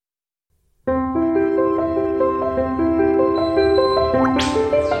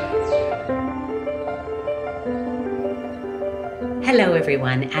Hello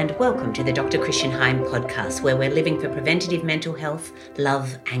everyone, and welcome to the Dr. Christian Heim podcast, where we're living for preventative mental health,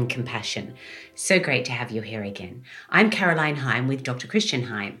 love and compassion. So great to have you here again. I'm Caroline Heim with Dr. Christian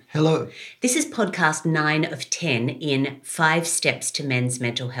Heim. Hello. This is podcast 9 of 10 in 5 Steps to Men's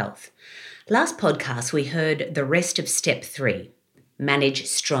Mental Health. Last podcast we heard the rest of step 3, manage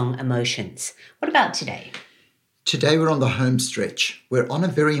strong emotions. What about today? Today we're on the home stretch. We're on a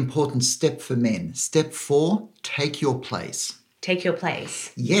very important step for men. Step 4, take your place. Take your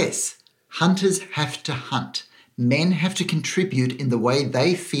place. Yes, hunters have to hunt. Men have to contribute in the way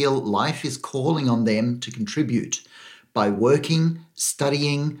they feel life is calling on them to contribute. By working,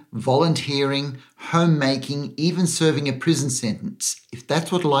 studying, volunteering, homemaking, even serving a prison sentence. If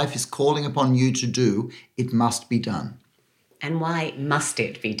that's what life is calling upon you to do, it must be done. And why must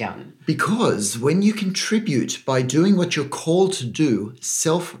it be done? Because when you contribute by doing what you're called to do,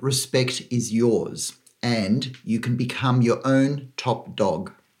 self-respect is yours and you can become your own top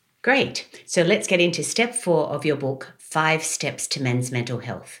dog. Great. So let's get into step 4 of your book, 5 Steps to Men's Mental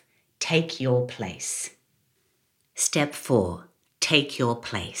Health. Take your place. Step 4, take your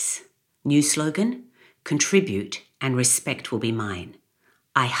place. New slogan, contribute and respect will be mine.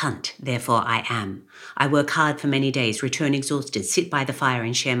 I hunt, therefore I am. I work hard for many days, return exhausted, sit by the fire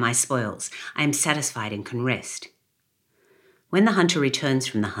and share my spoils. I am satisfied and can rest. When the hunter returns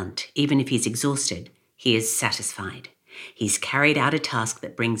from the hunt, even if he's exhausted, he is satisfied. He's carried out a task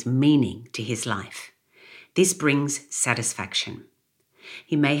that brings meaning to his life. This brings satisfaction.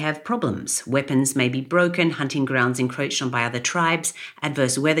 He may have problems. Weapons may be broken, hunting grounds encroached on by other tribes,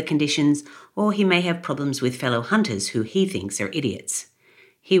 adverse weather conditions, or he may have problems with fellow hunters who he thinks are idiots.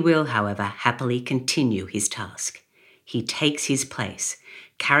 He will, however, happily continue his task. He takes his place,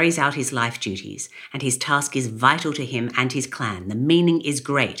 carries out his life duties, and his task is vital to him and his clan. The meaning is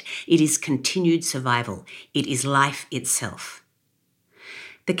great. It is continued survival. It is life itself.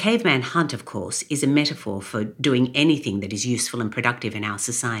 The caveman hunt, of course, is a metaphor for doing anything that is useful and productive in our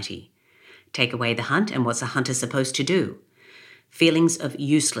society. Take away the hunt, and what's a hunter supposed to do? Feelings of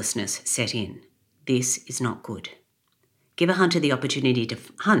uselessness set in. This is not good. Give a hunter the opportunity to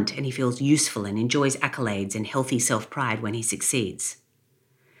hunt and he feels useful and enjoys accolades and healthy self-pride when he succeeds.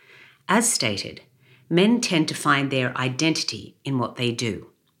 As stated, men tend to find their identity in what they do.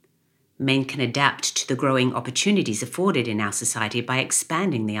 Men can adapt to the growing opportunities afforded in our society by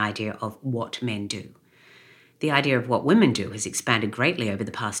expanding the idea of what men do. The idea of what women do has expanded greatly over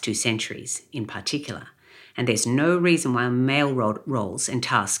the past 2 centuries in particular, and there's no reason why male roles and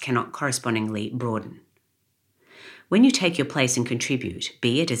tasks cannot correspondingly broaden. When you take your place and contribute,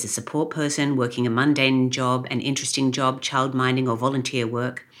 be it as a support person, working a mundane job, an interesting job, child-minding or volunteer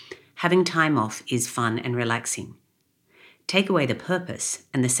work, having time off is fun and relaxing. Take away the purpose,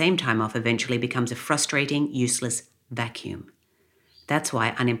 and the same time off eventually becomes a frustrating, useless vacuum. That's why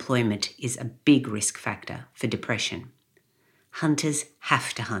unemployment is a big risk factor for depression. Hunters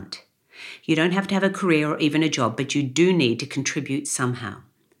have to hunt. You don't have to have a career or even a job, but you do need to contribute somehow.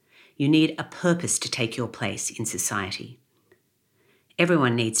 You need a purpose to take your place in society.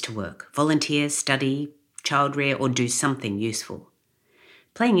 Everyone needs to work, volunteer, study, child rear, or do something useful.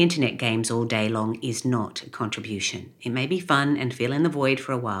 Playing internet games all day long is not a contribution. It may be fun and fill in the void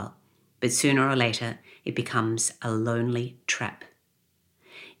for a while, but sooner or later it becomes a lonely trap.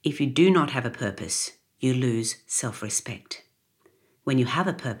 If you do not have a purpose, you lose self-respect. When you have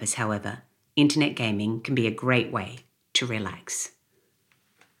a purpose, however, internet gaming can be a great way to relax.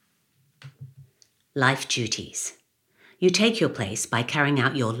 Life duties. You take your place by carrying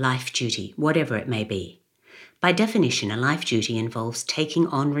out your life duty, whatever it may be. By definition, a life duty involves taking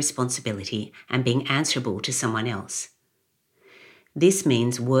on responsibility and being answerable to someone else. This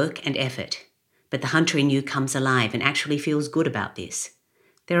means work and effort, but the hunter in you comes alive and actually feels good about this.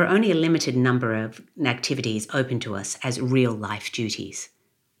 There are only a limited number of activities open to us as real life duties.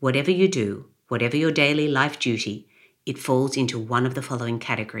 Whatever you do, whatever your daily life duty, it falls into one of the following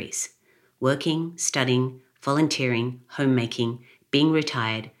categories: working, studying, volunteering, homemaking, being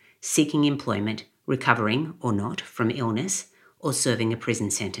retired, seeking employment, recovering or not from illness, or serving a prison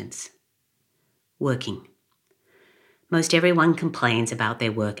sentence. Working. Most everyone complains about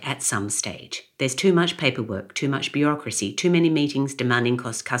their work at some stage. There's too much paperwork, too much bureaucracy, too many meetings, demanding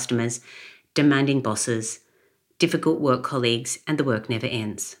customers, demanding bosses, difficult work colleagues, and the work never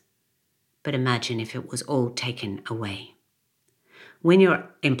ends. But imagine if it was all taken away. When you're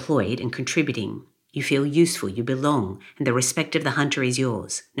employed and contributing, you feel useful, you belong, and the respect of the hunter is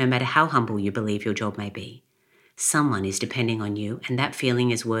yours, no matter how humble you believe your job may be. Someone is depending on you, and that feeling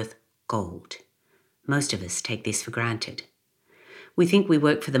is worth gold. Most of us take this for granted. We think we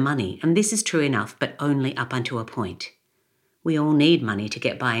work for the money, and this is true enough, but only up until a point. We all need money to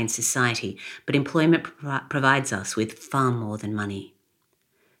get by in society, but employment provides us with far more than money.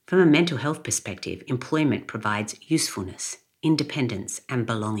 From a mental health perspective, employment provides usefulness, independence, and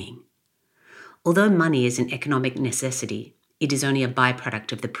belonging. Although money is an economic necessity, it is only a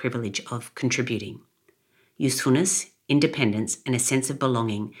byproduct of the privilege of contributing. Usefulness, independence, and a sense of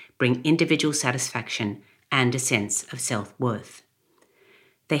belonging bring individual satisfaction and a sense of self-worth.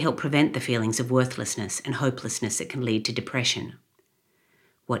 They help prevent the feelings of worthlessness and hopelessness that can lead to depression.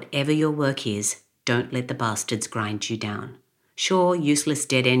 Whatever your work is, don't let the bastards grind you down. Sure, useless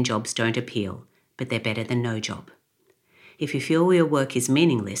dead-end jobs don't appeal, but they're better than no job. If you feel your work is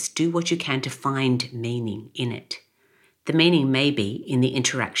meaningless, do what you can to find meaning in it. The meaning may be in the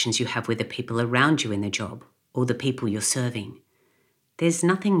interactions you have with the people around you in the job or the people you're serving. There's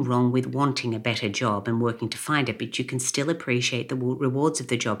nothing wrong with wanting a better job and working to find it, but you can still appreciate the rewards of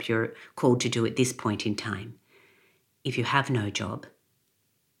the job you're called to do at this point in time. If you have no job,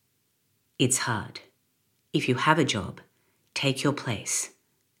 it's hard. If you have a job, take your place.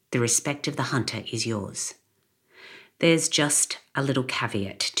 The respect of the hunter is yours. There's just a little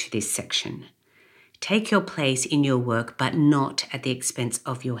caveat to this section. Take your place in your work, but not at the expense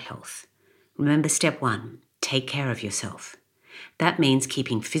of your health. Remember step 1, take care of yourself. That means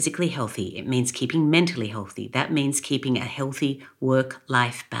keeping physically healthy. It means keeping mentally healthy. That means keeping a healthy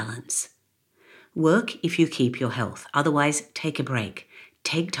work-life balance. Work if you keep your health. Otherwise, take a break.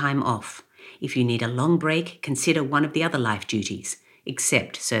 Take time off. If you need a long break, consider one of the other life duties,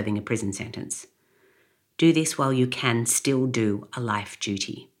 except serving a prison sentence. Do this while you can still do a life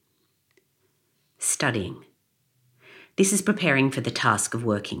duty. Studying. This is preparing for the task of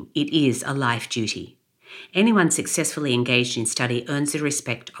working. It is a life duty. Anyone successfully engaged in study earns the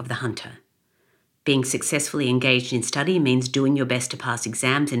respect of the hunter. Being successfully engaged in study means doing your best to pass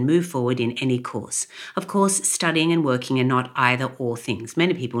exams and move forward in any course. Of course, studying and working are not either or things.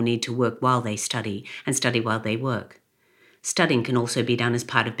 Many people need to work while they study and study while they work. Studying can also be done as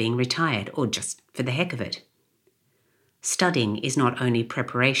part of being retired or just for the heck of it. Studying is not only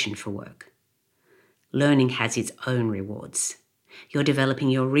preparation for work. Learning has its own rewards. You're developing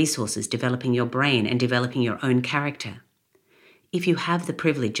your resources, developing your brain, and developing your own character. If you have the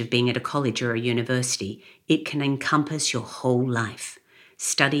privilege of being at a college or a university, it can encompass your whole life.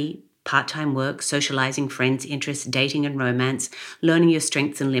 Study, part-time work, socializing, friends, interests, dating and romance, learning your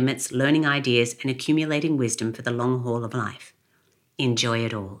strengths and limits, learning ideas, and accumulating wisdom for the long haul of life. Enjoy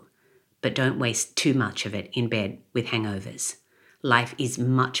it all, but don't waste too much of it in bed with hangovers. Life is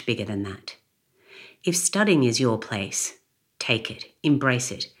much bigger than that. If studying is your place, take it,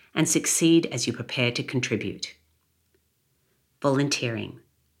 embrace it, and succeed as you prepare to contribute. Volunteering.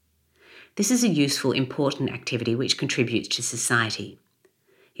 This is a useful, important activity which contributes to society.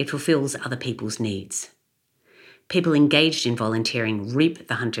 It fulfills other people's needs. People engaged in volunteering reap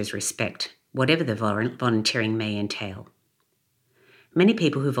the hunter's respect, whatever the volunteering may entail. Many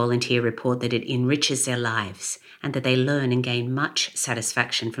people who volunteer report that it enriches their lives and that they learn and gain much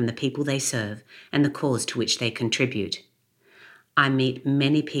satisfaction from the people they serve and the cause to which they contribute. I meet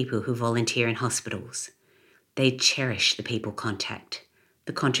many people who volunteer in hospitals. They cherish the people contact,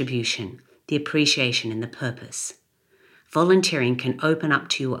 the contribution, the appreciation and the purpose. Volunteering can open up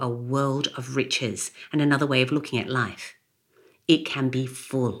to you a world of riches and another way of looking at life. It can be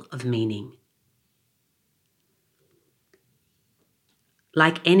full of meaning.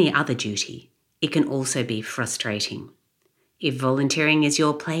 Like any other duty, it can also be frustrating. If volunteering is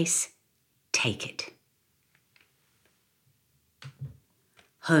your place, take it.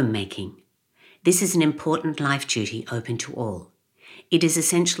 Homemaking. This is an important life duty open to all. It is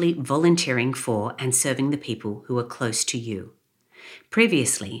essentially volunteering for and serving the people who are close to you.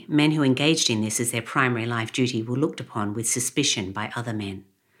 Previously, men who engaged in this as their primary life duty were looked upon with suspicion by other men.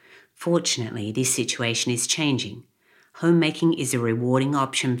 Fortunately, this situation is changing. Homemaking is a rewarding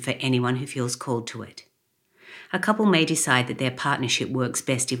option for anyone who feels called to it. A couple may decide that their partnership works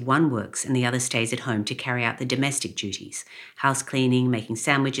best if one works and the other stays at home to carry out the domestic duties, house cleaning, making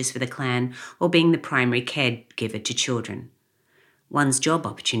sandwiches for the clan, or being the primary caregiver to children. One's job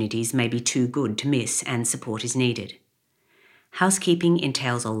opportunities may be too good to miss and support is needed. Housekeeping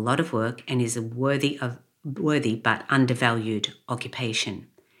entails a lot of work and is a worthy but undervalued occupation.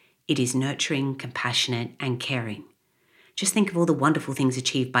 It is nurturing, compassionate, and caring. Just think of all the wonderful things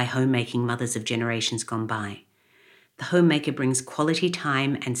achieved by homemaking mothers of generations gone by. The homemaker brings quality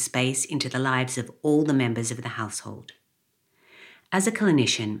time and space into the lives of all the members of the household. As a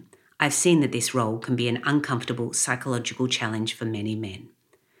clinician, I've seen that this role can be an uncomfortable psychological challenge for many men.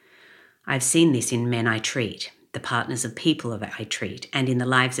 I've seen this in men I treat, the partners of people I treat, and in the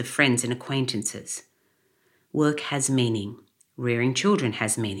lives of friends and acquaintances. Work has meaning. Rearing children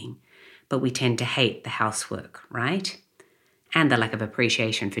has meaning, but we tend to hate the housework, right? And the lack of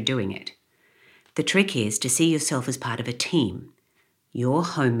appreciation for doing it. The trick is to see yourself as part of a team. Your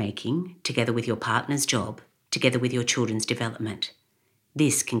homemaking, together with your partner's job, together with your children's development.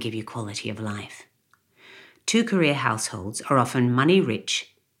 This can give you quality of life. Two-career households are often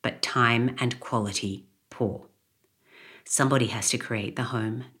money-rich, but time and quality poor. Somebody has to create the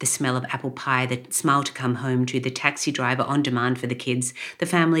home, the smell of apple pie, the smile to come home to, the taxi driver on demand for the kids, the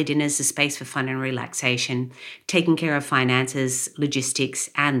family dinners, the space for fun and relaxation, taking care of finances, logistics,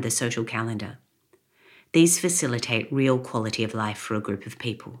 and the social calendar. These facilitate real quality of life for a group of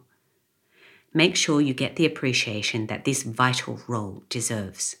people. Make sure you get the appreciation that this vital role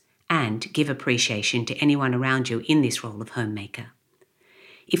deserves, and give appreciation to anyone around you in this role of homemaker.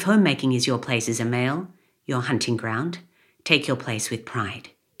 If homemaking is your place as a male, your hunting ground, take your place with pride.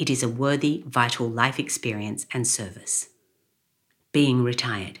 It is a worthy, vital life experience and service. Being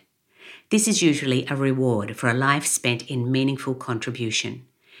retired. This is usually a reward for a life spent in meaningful contribution.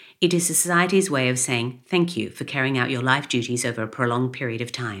 It is society's way of saying thank you for carrying out your life duties over a prolonged period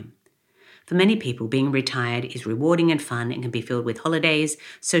of time. For many people, being retired is rewarding and fun and can be filled with holidays,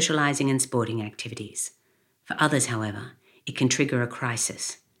 socializing and sporting activities. For others, however, it can trigger a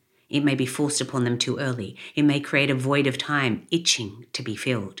crisis. It may be forced upon them too early. It may create a void of time itching to be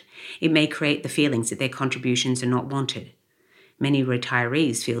filled. It may create the feelings that their contributions are not wanted. Many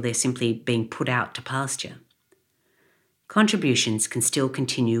retirees feel they're simply being put out to pasture. Contributions can still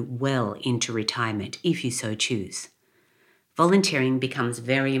continue well into retirement if you so choose. Volunteering becomes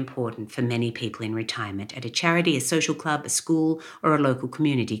very important for many people in retirement at a charity, a social club, a school, or a local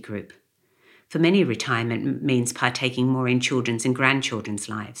community group. For many, retirement means partaking more in children's and grandchildren's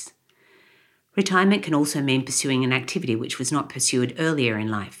lives. Retirement can also mean pursuing an activity which was not pursued earlier in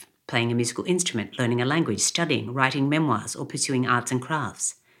life, playing a musical instrument, learning a language, studying, writing memoirs, or pursuing arts and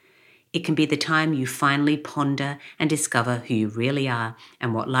crafts. It can be the time you finally ponder and discover who you really are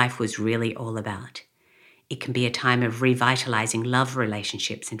and what life was really all about. It can be a time of revitalizing love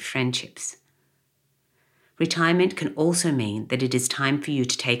relationships and friendships. Retirement can also mean that it is time for you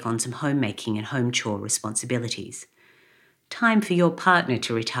to take on some homemaking and home chore responsibilities. Time for your partner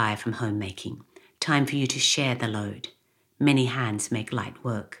to retire from homemaking. Time for you to share the load. Many hands make light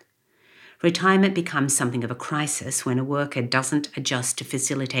work. Retirement becomes something of a crisis when a worker doesn't adjust to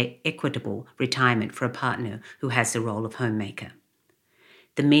facilitate equitable retirement for a partner who has the role of homemaker.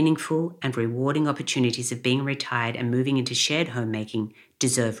 The meaningful and rewarding opportunities of being retired and moving into shared homemaking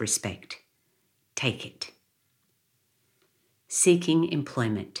deserve respect. Take it. Seeking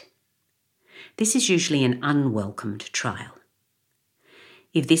employment. This is usually an unwelcomed trial.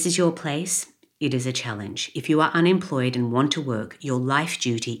 If this is your place, it is a challenge. If you are unemployed and want to work, your life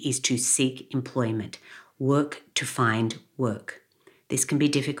duty is to seek employment, work to find work. This can be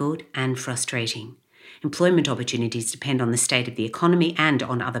difficult and frustrating. Employment opportunities depend on the state of the economy and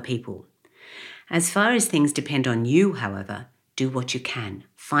on other people. As far as things depend on you, however, do what you can.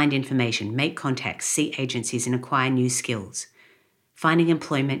 Find information, make contacts, see agencies, and acquire new skills. Finding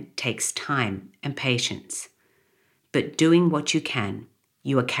employment takes time and patience. But doing what you can,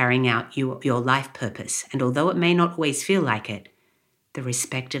 you are carrying out your life purpose, and although it may not always feel like it, the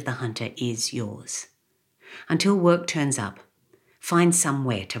respect of the hunter is yours. Until work turns up, find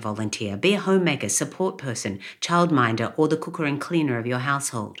somewhere to volunteer. Be a homemaker, support person, childminder, or the cooker and cleaner of your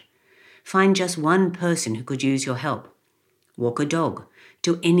household. Find just one person who could use your help. Walk a dog.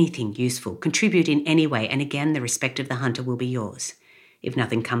 Do anything useful. Contribute in any way, and again, the respect of the hunter will be yours. If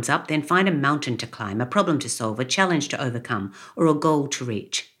nothing comes up, then find a mountain to climb, a problem to solve, a challenge to overcome, or a goal to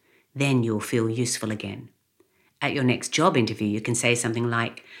reach. Then you'll feel useful again. At your next job interview, you can say something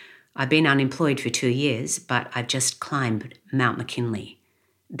like, I've been unemployed for 2 years, but I've just climbed Mount McKinley.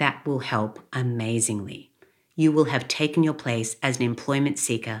 That will help amazingly. You will have taken your place as an employment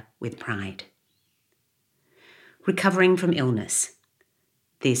seeker with pride. Recovering from illness.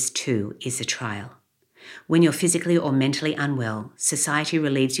 This too is a trial. When you're physically or mentally unwell, society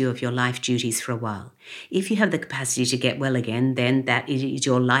relieves you of your life duties for a while. If you have the capacity to get well again, then that is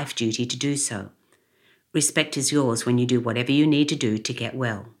your life duty to do so. Respect is yours when you do whatever you need to do to get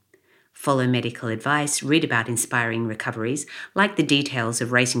well. Follow medical advice, read about inspiring recoveries, like the details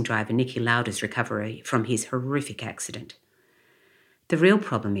of racing driver Niki Lauda's recovery from his horrific accident. The real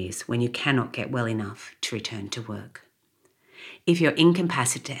problem is when you cannot get well enough to return to work. If you're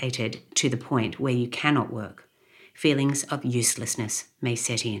incapacitated to the point where you cannot work, feelings of uselessness may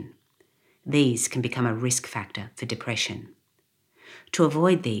set in. These can become a risk factor for depression. To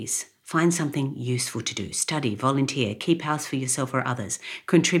avoid these, find something useful to do. Study, volunteer, keep house for yourself or others,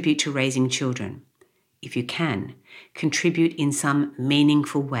 contribute to raising children. If you can, contribute in some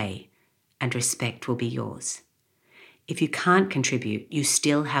meaningful way, and respect will be yours. If you can't contribute, you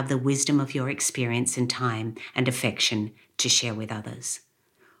still have the wisdom of your experience and time and affection to share with others.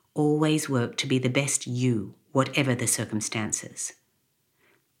 Always work to be the best you, whatever the circumstances.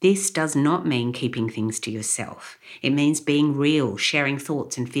 This does not mean keeping things to yourself. It means being real, sharing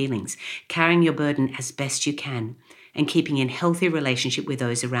thoughts and feelings, carrying your burden as best you can, and keeping in healthy relationship with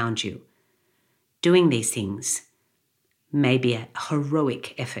those around you. Doing these things may be a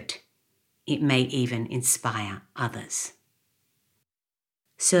heroic effort. It may even inspire others.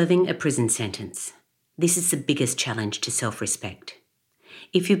 Serving a prison sentence. This is the biggest challenge to self-respect.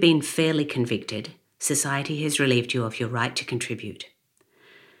 If you've been fairly convicted, society has relieved you of your right to contribute.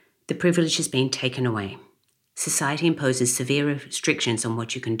 The privilege has been taken away. Society imposes severe restrictions on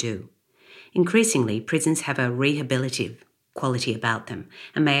what you can do. Increasingly, prisons have a rehabilitative quality about them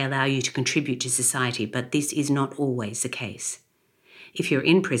and may allow you to contribute to society, but this is not always the case. If you're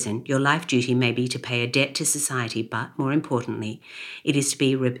in prison, your life duty may be to pay a debt to society, but more importantly, it is to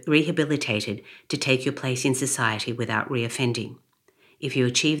be rehabilitated to take your place in society without reoffending. If you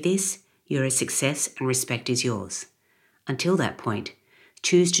achieve this, you're a success and respect is yours. Until that point,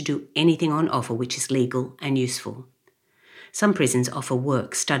 choose to do anything on offer which is legal and useful. Some prisons offer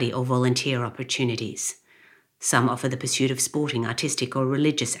work, study, or volunteer opportunities. Some offer the pursuit of sporting, artistic, or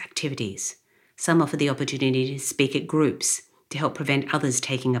religious activities. Some offer the opportunity to speak at groups to help prevent others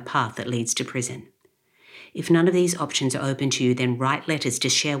taking a path that leads to prison. If none of these options are open to you, then write letters to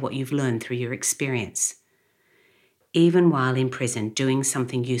share what you've learned through your experience. Even while in prison, doing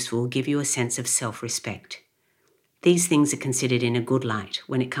something useful will give you a sense of self-respect. These things are considered in a good light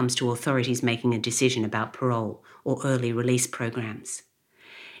when it comes to authorities making a decision about parole or early release programs.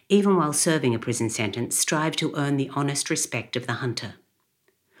 Even while serving a prison sentence, strive to earn the honest respect of the hunter.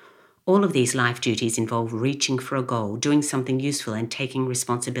 All of these life duties involve reaching for a goal, doing something useful, and taking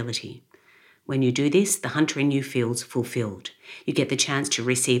responsibility. When you do this, the hunter in you feels fulfilled. You get the chance to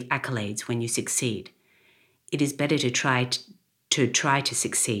receive accolades when you succeed. It is better to try to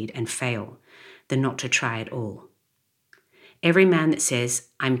succeed and fail than not to try at all. Every man that says,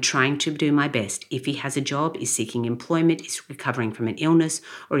 "I'm trying to do my best," if he has a job, is seeking employment, is recovering from an illness,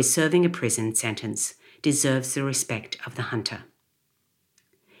 or is serving a prison sentence, deserves the respect of the hunter.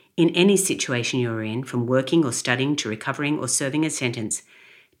 In any situation you're in, from working or studying to recovering or serving a sentence,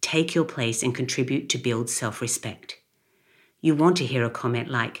 take your place and contribute to build self-respect. You want to hear a comment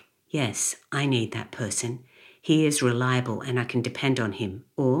like, "Yes, I need that person. He is reliable and I can depend on him,"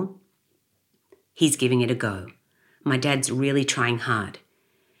 or, "He's giving it a go. My dad's really trying hard.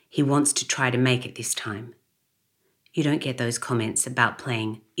 He wants to try to make it this time." You don't get those comments about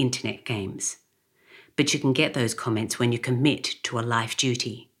playing internet games, but you can get those comments when you commit to a life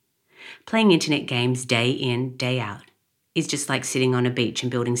duty. Playing internet games day in, day out is just like sitting on a beach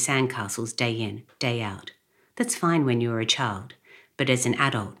and building sandcastles day in, day out. That's fine when you're a child, but as an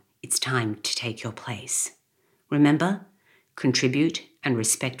adult, it's time to take your place. Remember, contribute and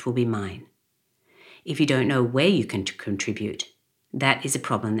respect will be mine. If you don't know where you can contribute, that is a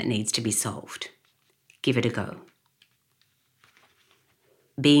problem that needs to be solved. Give it a go.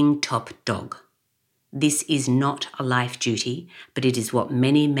 Being top dog. This is not a life duty, but it is what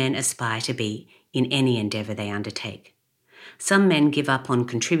many men aspire to be in any endeavour they undertake. Some men give up on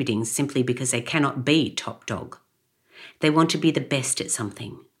contributing simply because they cannot be top dog. They want to be the best at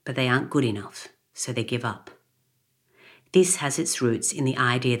something, but they aren't good enough, so they give up. This has its roots in the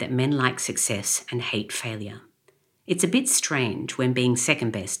idea that men like success and hate failure. It's a bit strange when being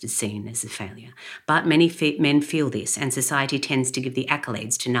second best is seen as a failure, but many men feel this, and society tends to give the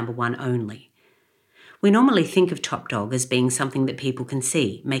accolades to number one only. We normally think of top dog as being something that people can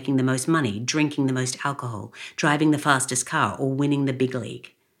see, making the most money, drinking the most alcohol, driving the fastest car, or winning the big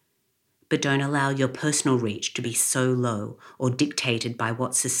league. But don't allow your personal reach to be so low or dictated by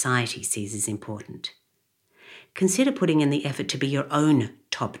what society sees as important. Consider putting in the effort to be your own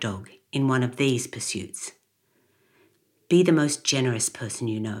top dog in one of these pursuits. Be the most generous person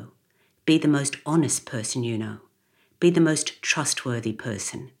you know. Be the most honest person you know. Be the most trustworthy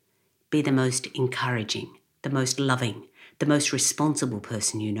person. Be the most encouraging, the most loving, the most responsible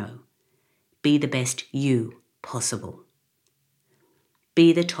person you know. Be the best you possible.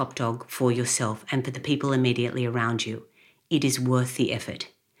 Be the top dog for yourself and for the people immediately around you. It is worth the effort.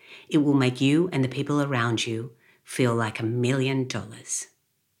 It will make you and the people around you feel like $1 million.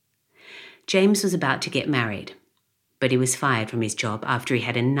 James was about to get married, but he was fired from his job after he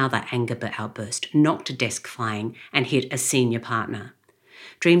had another anger outburst, knocked a desk flying, and hit a senior partner.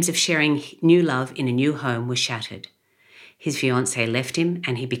 Dreams of sharing new love in a new home were shattered. His fiancée left him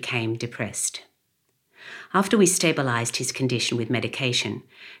and he became depressed. After we stabilised his condition with medication,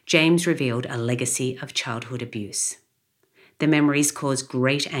 James revealed a legacy of childhood abuse. The memories caused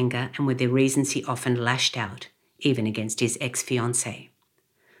great anger and were the reasons he often lashed out, even against his ex-fiancée.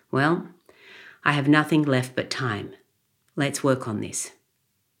 Well, I have nothing left but time. Let's work on this.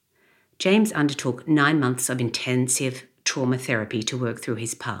 James undertook 9 months of intensive trauma therapy to work through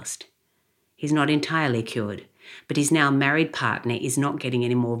his past. He's not entirely cured, but his now married partner is not getting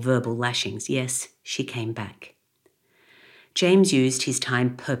any more verbal lashings. Yes, she came back. James used his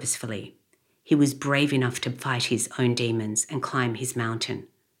time purposefully. He was brave enough to fight his own demons and climb his mountain.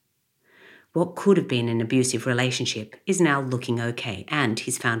 What could have been an abusive relationship is now looking okay, and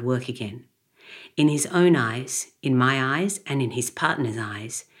he's found work again. In his own eyes, in my eyes, and in his partner's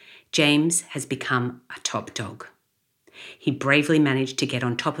eyes, James has become a top dog. He bravely managed to get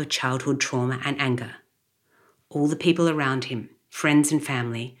on top of childhood trauma and anger. All the people around him, friends and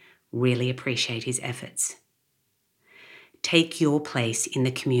family, really appreciate his efforts. Take your place in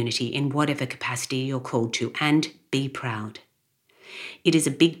the community in whatever capacity you're called to, and be proud. It is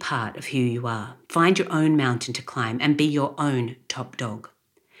a big part of who you are. Find your own mountain to climb and be your own top dog.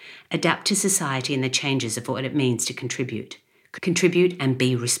 Adapt to society and the changes of what it means to contribute. Contribute and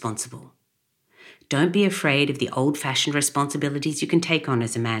be responsible. Don't be afraid of the old-fashioned responsibilities you can take on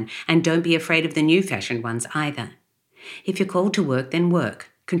as a man, and don't be afraid of the new-fashioned ones either. If you're called to work, then work.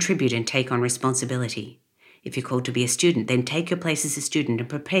 Contribute and take on responsibility. If you're called to be a student, then take your place as a student and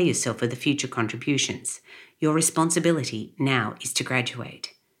prepare yourself for the future contributions. Your responsibility now is to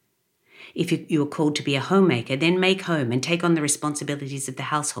graduate. If you are called to be a homemaker, then make home and take on the responsibilities of the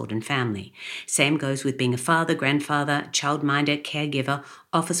household and family. Same goes with being a father, grandfather, childminder, caregiver,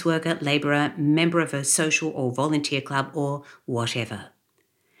 office worker, labourer, member of a social or volunteer club, or whatever.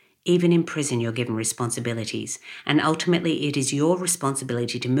 Even in prison, you're given responsibilities, and ultimately it is your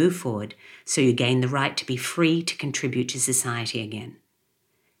responsibility to move forward so you gain the right to be free to contribute to society again.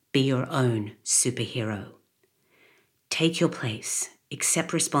 Be your own superhero. Take your place.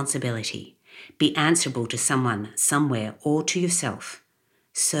 Accept responsibility. Be answerable to someone, somewhere, or to yourself.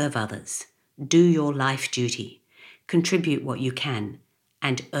 Serve others. Do your life duty. Contribute what you can,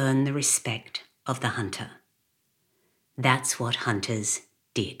 and earn the respect of the hunter. That's what hunters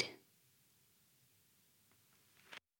did.